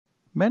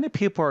Many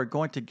people are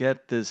going to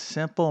get this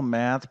simple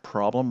math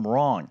problem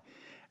wrong.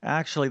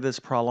 Actually, this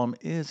problem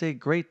is a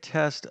great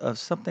test of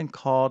something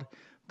called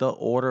the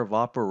order of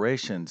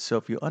operations. So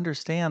if you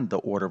understand the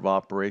order of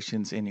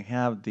operations and you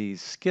have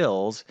these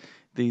skills,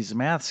 these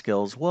math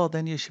skills, well,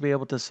 then you should be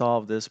able to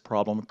solve this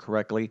problem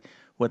correctly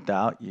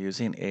without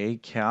using a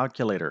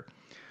calculator.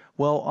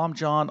 Well, I'm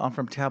John. I'm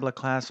from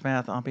TabletClass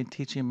Math. I've been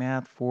teaching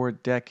math for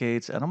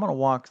decades, and I'm going to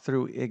walk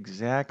through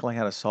exactly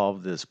how to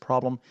solve this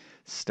problem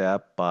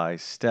step by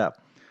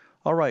step.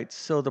 All right,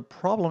 so the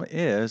problem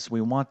is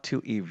we want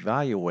to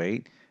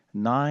evaluate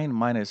 9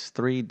 minus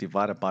 3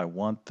 divided by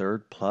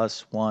 1/3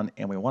 plus 1,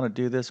 and we want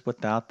to do this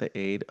without the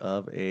aid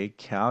of a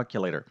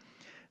calculator.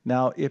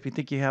 Now, if you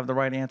think you have the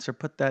right answer,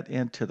 put that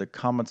into the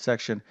comment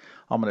section.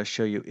 I'm going to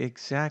show you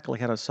exactly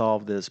how to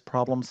solve this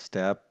problem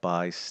step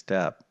by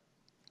step.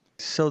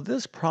 So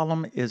this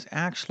problem is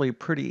actually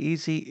pretty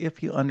easy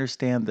if you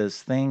understand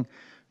this thing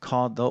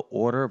called the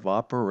order of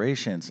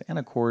operations, and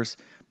of course,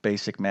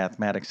 basic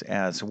mathematics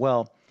as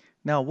well.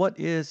 Now, what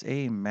is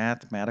a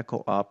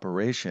mathematical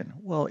operation?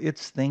 Well,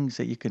 it's things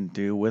that you can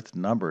do with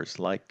numbers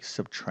like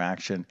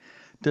subtraction,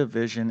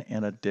 division,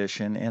 and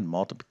addition, and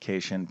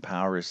multiplication,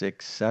 powers,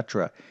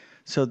 etc.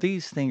 So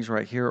these things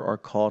right here are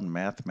called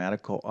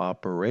mathematical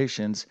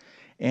operations.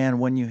 And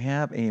when you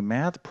have a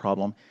math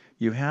problem,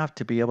 you have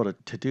to be able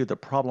to do the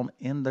problem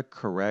in the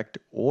correct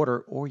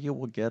order or you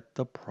will get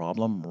the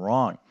problem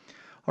wrong.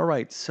 All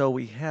right, so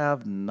we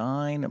have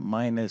 9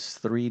 minus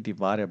 3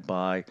 divided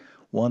by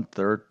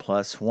 1/3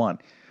 plus 1.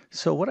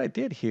 So what I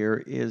did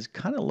here is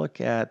kind of look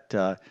at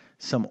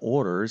some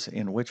orders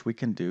in which we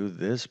can do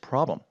this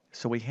problem.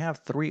 So we have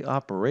three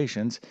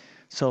operations,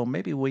 so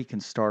maybe we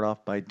can start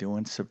off by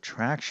doing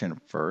subtraction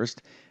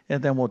first,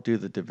 and then we'll do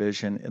the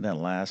division, and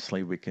then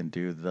lastly we can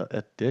do the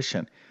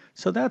addition.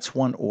 So that's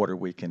one order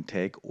we can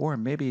take, or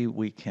maybe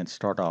we can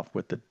start off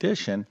with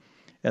addition,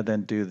 and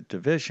then do the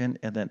division,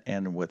 and then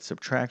end with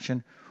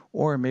subtraction,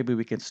 or maybe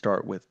we can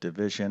start with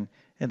division,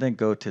 and then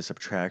go to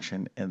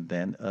subtraction, and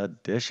then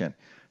addition.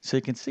 So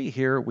you can see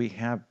here we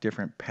have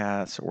different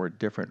paths or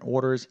different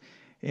orders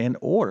in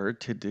order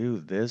to do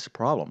this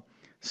problem.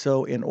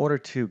 So in order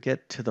to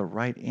get to the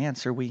right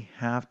answer, we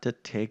have to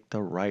take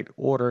the right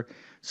order.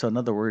 So in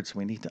other words,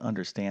 we need to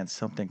understand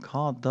something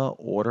called the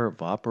order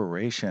of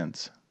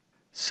operations.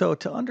 So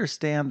to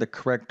understand the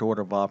correct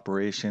order of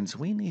operations,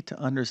 we need to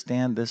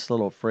understand this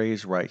little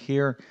phrase right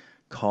here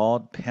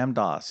called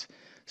PEMDAS.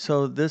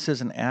 So this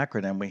is an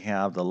acronym. We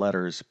have the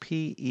letters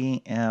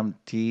PEMDAS,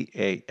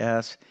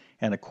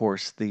 and of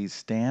course these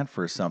stand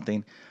for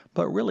something,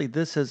 but really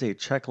this is a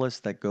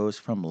checklist that goes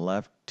from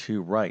left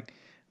to right.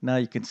 Now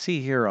you can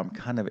see here I'm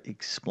kind of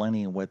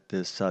explaining what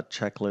this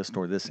checklist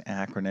or this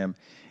acronym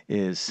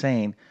is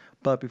saying.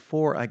 But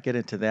before I get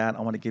into that,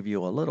 I want to give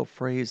you a little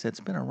phrase that's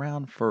been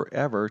around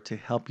forever to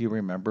help you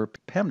remember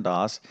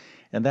PEMDAS,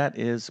 and that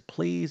is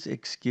please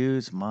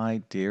excuse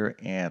my dear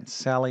Aunt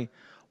Sally.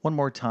 One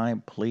more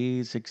time,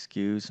 please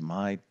excuse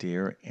my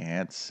dear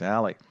Aunt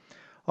Sally.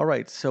 All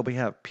right, so we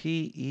have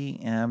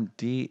PEMDAS.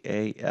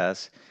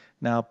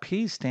 Now,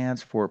 P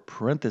stands for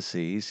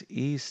parentheses,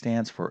 E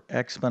stands for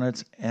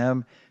exponents,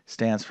 M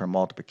stands for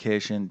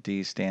multiplication,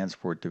 D stands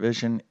for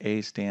division,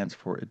 A stands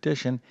for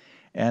addition,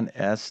 and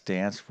S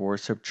stands for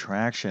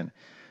subtraction.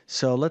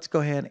 So let's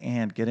go ahead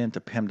and get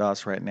into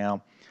PEMDAS right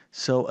now.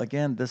 So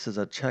again, this is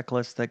a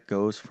checklist that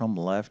goes from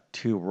left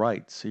to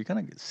right. So you're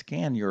going to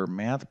scan your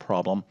math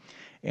problem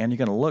and you're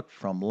going to look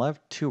from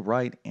left to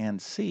right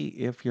and see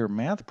if your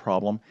math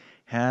problem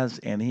has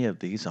any of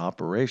these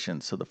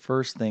operations. So the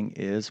first thing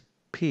is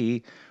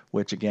P,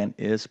 which again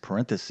is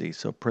parentheses.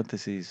 So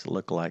parentheses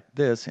look like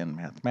this in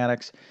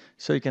mathematics.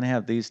 So you can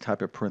have these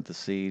type of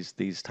parentheses,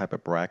 these type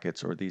of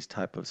brackets, or these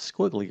type of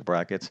squiggly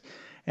brackets.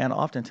 And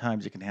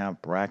oftentimes you can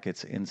have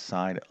brackets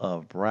inside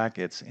of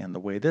brackets. And the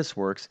way this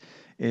works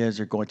is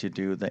you're going to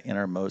do the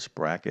innermost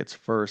brackets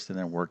first and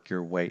then work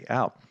your way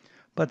out.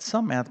 But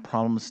some math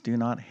problems do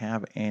not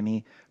have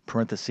any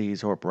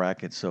parentheses or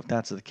brackets. So if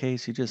that's the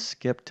case, you just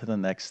skip to the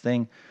next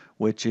thing,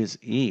 which is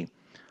E.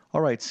 All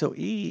right, so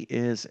E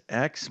is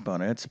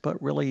exponents, but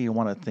really you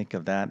want to think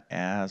of that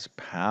as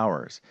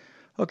powers.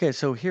 Okay,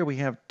 so here we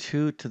have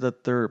 2 to the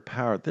third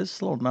power.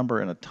 This little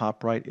number in the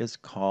top right is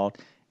called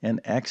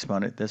an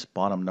exponent. This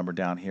bottom number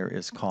down here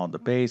is called the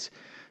base.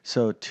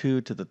 So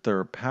 2 to the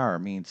third power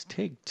means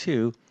take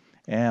 2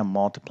 and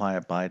multiply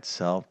it by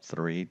itself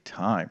 3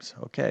 times.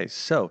 Okay,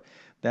 so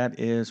that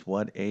is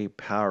what a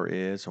power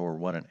is or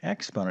what an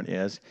exponent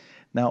is.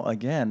 Now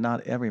again,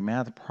 not every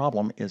math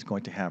problem is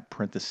going to have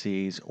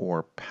parentheses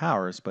or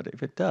powers, but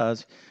if it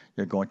does,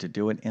 you're going to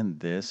do it in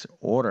this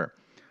order.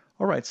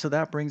 All right, so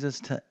that brings us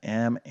to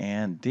M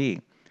and D.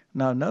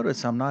 Now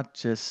notice I'm not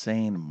just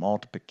saying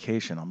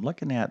multiplication. I'm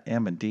looking at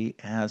M and D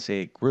as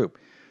a group.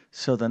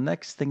 So the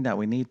next thing that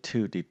we need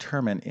to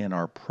determine in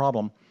our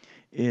problem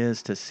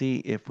is to see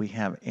if we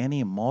have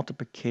any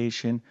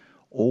multiplication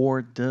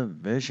or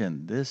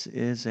division. This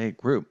is a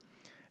group.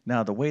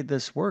 Now the way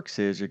this works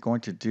is you're going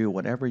to do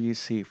whatever you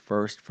see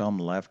first from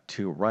left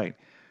to right.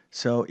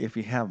 So if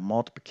you have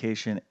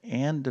multiplication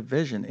and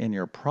division in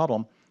your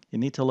problem, you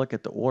need to look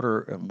at the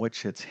order in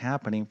which it's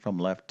happening from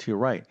left to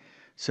right.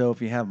 So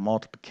if you have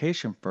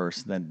multiplication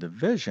first, then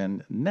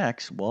division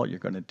next, well, you're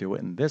going to do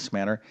it in this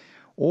manner.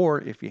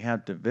 Or if you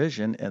have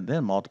division and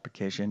then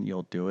multiplication,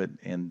 you'll do it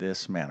in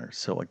this manner.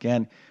 So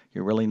again,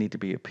 you really need to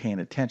be paying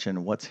attention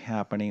to what's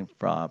happening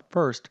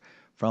first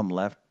from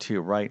left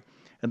to right.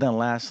 And then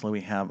lastly,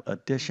 we have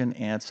addition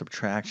and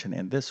subtraction,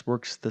 and this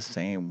works the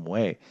same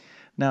way.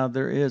 Now,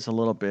 there is a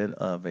little bit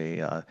of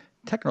a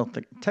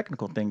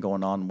technical thing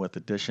going on with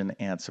addition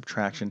and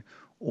subtraction.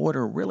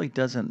 Order really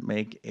doesn't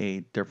make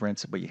a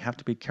difference, but you have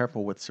to be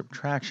careful with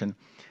subtraction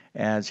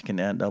as you can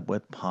end up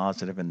with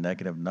positive and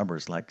negative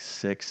numbers like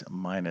 6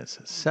 minus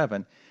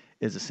 7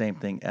 is the same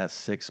thing as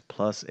 6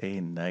 plus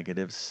a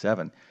negative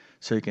 7.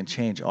 So you can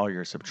change all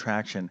your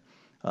subtraction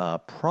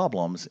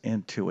problems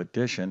into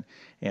addition,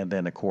 and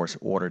then of course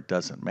order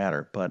doesn't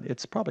matter, but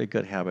it's probably a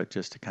good habit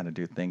just to kind of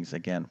do things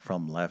again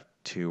from left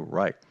to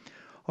right.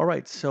 All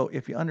right, so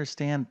if you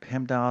understand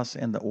PEMDAS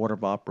and the order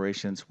of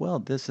operations, well,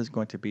 this is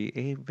going to be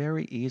a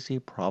very easy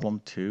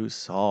problem to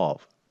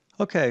solve.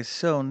 Okay,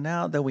 so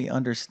now that we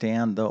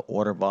understand the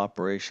order of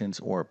operations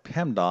or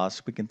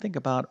PEMDAS, we can think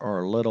about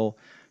our little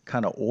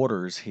kind of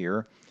orders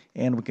here,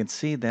 and we can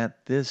see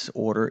that this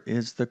order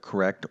is the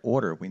correct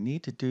order. We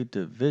need to do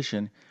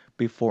division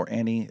before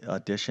any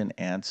addition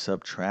and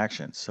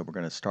subtraction. So we're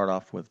going to start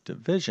off with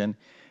division,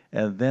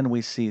 and then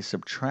we see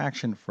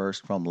subtraction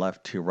first from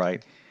left to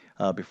right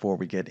before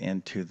we get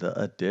into the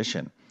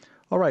addition.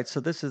 All right, so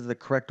this is the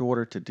correct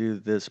order to do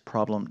this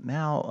problem.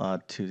 Now,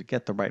 to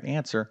get the right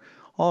answer,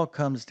 all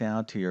comes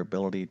down to your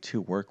ability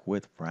to work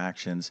with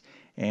fractions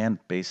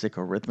and basic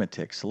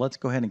arithmetic. So let's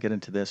go ahead and get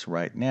into this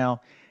right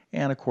now.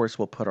 And of course,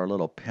 we'll put our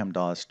little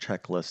PEMDAS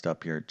checklist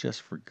up here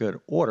just for good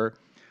order.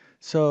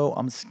 So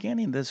I'm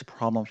scanning this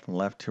problem from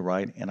left to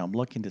right, and I'm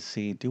looking to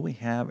see, do we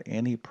have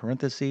any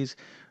parentheses?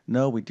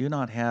 No, we do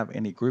not have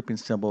any grouping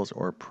symbols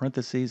or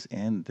parentheses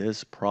in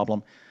this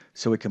problem,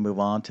 so we can move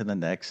on to the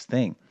next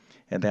thing.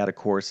 And that, of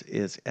course,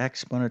 is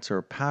exponents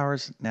or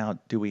powers. Now,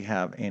 do we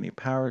have any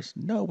powers?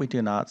 No, we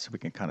do not, so we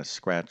can kind of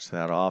scratch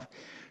that off.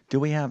 Do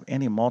we have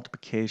any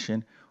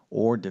multiplication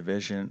or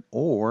division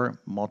or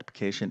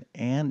multiplication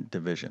and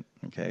division?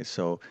 Okay,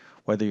 so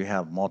whether you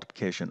have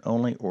multiplication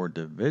only or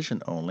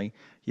division only,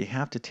 you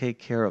have to take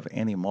care of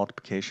any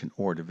multiplication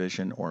or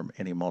division or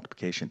any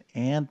multiplication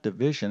and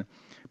division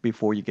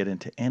before you get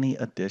into any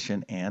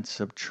addition and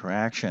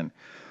subtraction.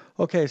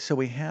 Okay, so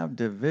we have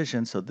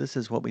division, so this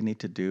is what we need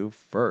to do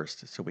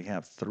first. So we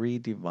have 3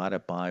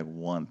 divided by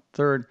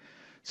 1/3.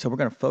 So we're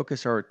going to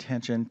focus our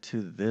attention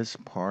to this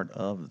part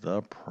of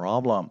the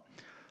problem.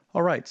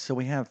 All right, so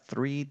we have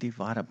 3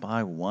 divided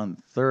by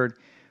 1/3.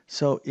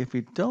 So if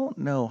you don't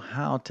know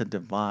how to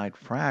divide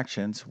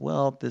fractions,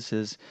 well, this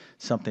is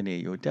something that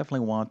you would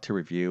definitely want to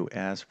review,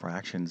 as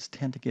fractions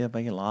tend to give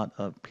a lot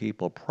of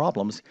people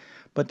problems,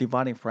 but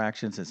dividing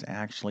fractions is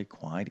actually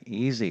quite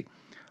easy.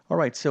 All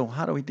right, so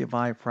how do we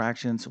divide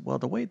fractions? Well,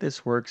 the way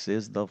this works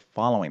is the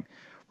following.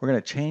 We're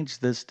going to change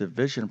this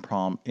division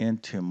problem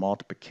into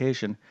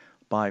multiplication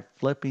by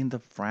flipping the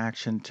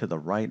fraction to the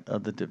right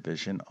of the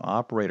division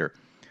operator.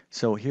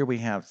 So here we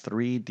have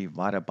 3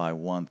 divided by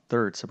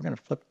 1/3. So we're going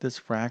to flip this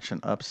fraction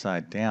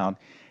upside down,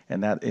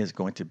 and that is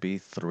going to be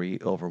 3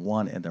 over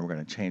 1. And then we're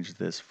going to change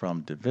this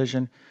from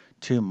division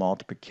to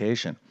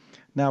multiplication.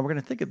 Now we're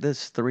going to think of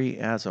this 3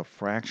 as a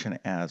fraction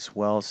as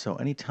well. So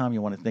anytime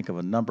you want to think of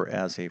a number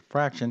as a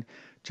fraction,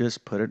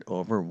 just put it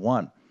over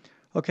 1.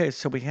 Okay,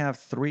 so we have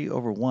 3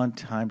 over 1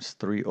 times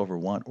 3 over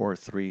 1, or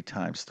 3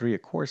 times 3.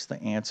 Of course,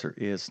 the answer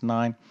is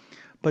 9.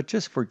 But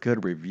just for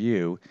good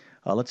review,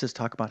 let's just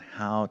talk about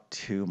how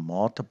to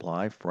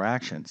multiply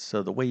fractions.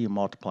 So the way you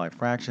multiply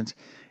fractions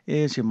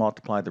is you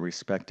multiply the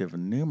respective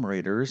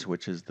numerators,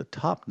 which is the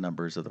top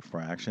numbers of the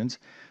fractions.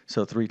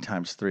 So 3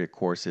 times 3, of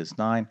course, is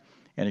 9.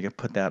 And you can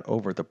put that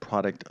over the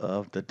product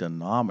of the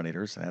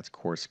denominators. That's, of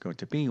course, going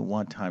to be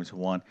 1 times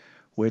 1,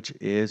 which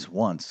is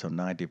 1. So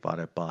 9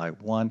 divided by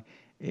 1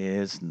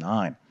 is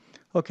 9.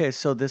 Okay,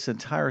 so this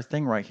entire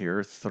thing right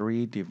here,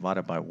 3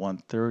 divided by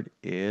 1/3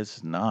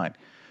 is 9.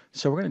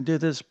 So we're going to do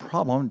this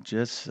problem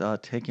just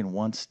taking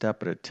one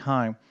step at a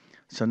time.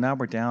 So now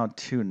we're down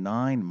to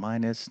 9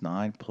 minus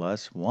 9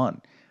 plus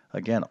 1.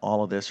 Again,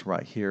 all of this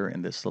right here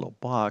in this little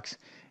box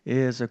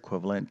is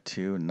equivalent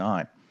to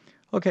 9.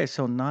 Okay,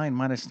 so 9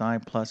 minus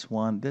 9 plus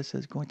 1, this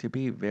is going to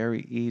be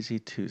very easy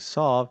to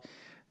solve.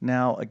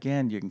 Now,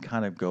 again, you can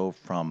kind of go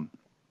from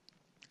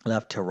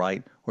left to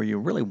right, or you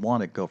really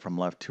want to go from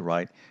left to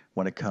right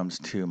when it comes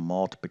to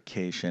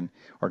multiplication,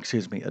 or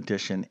excuse me,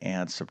 addition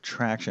and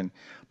subtraction.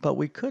 But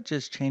we could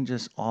just change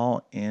this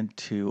all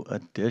into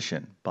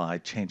addition by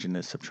changing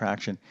this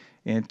subtraction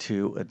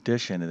into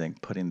addition and then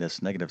putting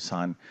this negative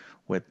sign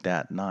with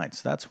that 9.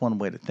 So that's one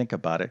way to think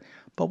about it.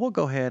 But we'll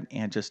go ahead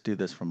and just do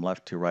this from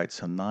left to right.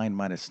 So 9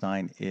 minus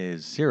 9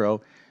 is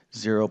 0.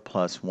 0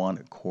 plus 1,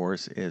 of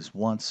course, is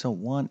 1. So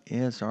 1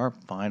 is our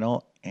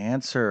final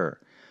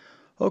answer.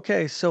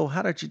 Okay, so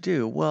how did you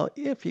do? Well,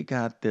 if you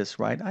got this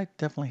right, I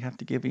definitely have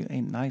to give you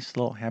a nice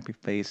little happy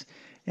face,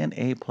 an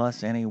A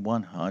plus and a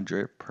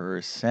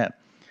 100%.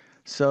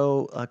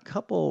 So, a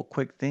couple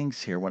quick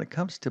things here. When it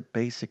comes to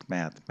basic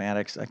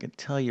mathematics, I can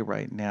tell you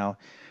right now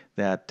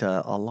that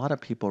a lot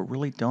of people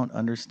really don't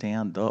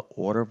understand the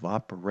order of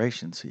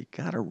operations. So, you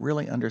got to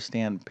really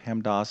understand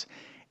PEMDAS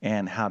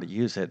and how to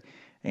use it.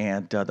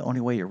 And the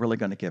only way you're really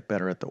going to get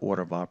better at the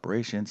order of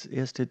operations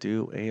is to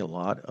do a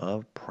lot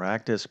of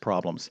practice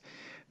problems.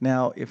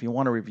 Now, if you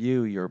want to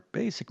review your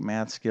basic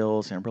math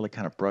skills and really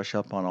kind of brush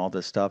up on all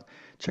this stuff,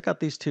 check out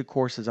these two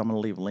courses. I'm going to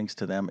leave links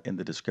to them in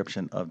the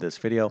description of this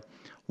video.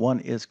 One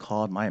is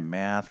called my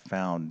Math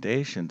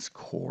Foundations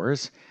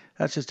course.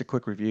 That's just a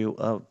quick review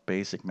of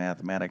basic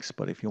mathematics.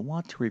 But if you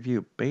want to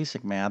review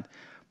basic math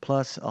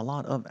plus a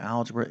lot of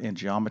algebra and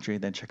geometry,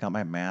 then check out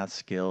my Math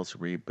Skills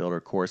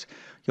Rebuilder course.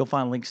 You'll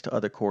find links to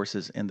other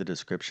courses in the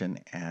description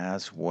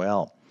as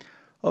well.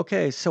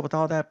 Okay, so with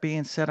all that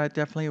being said, I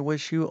definitely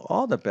wish you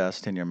all the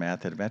best in your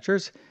math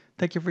adventures.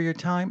 Thank you for your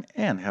time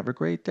and have a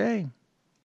great day.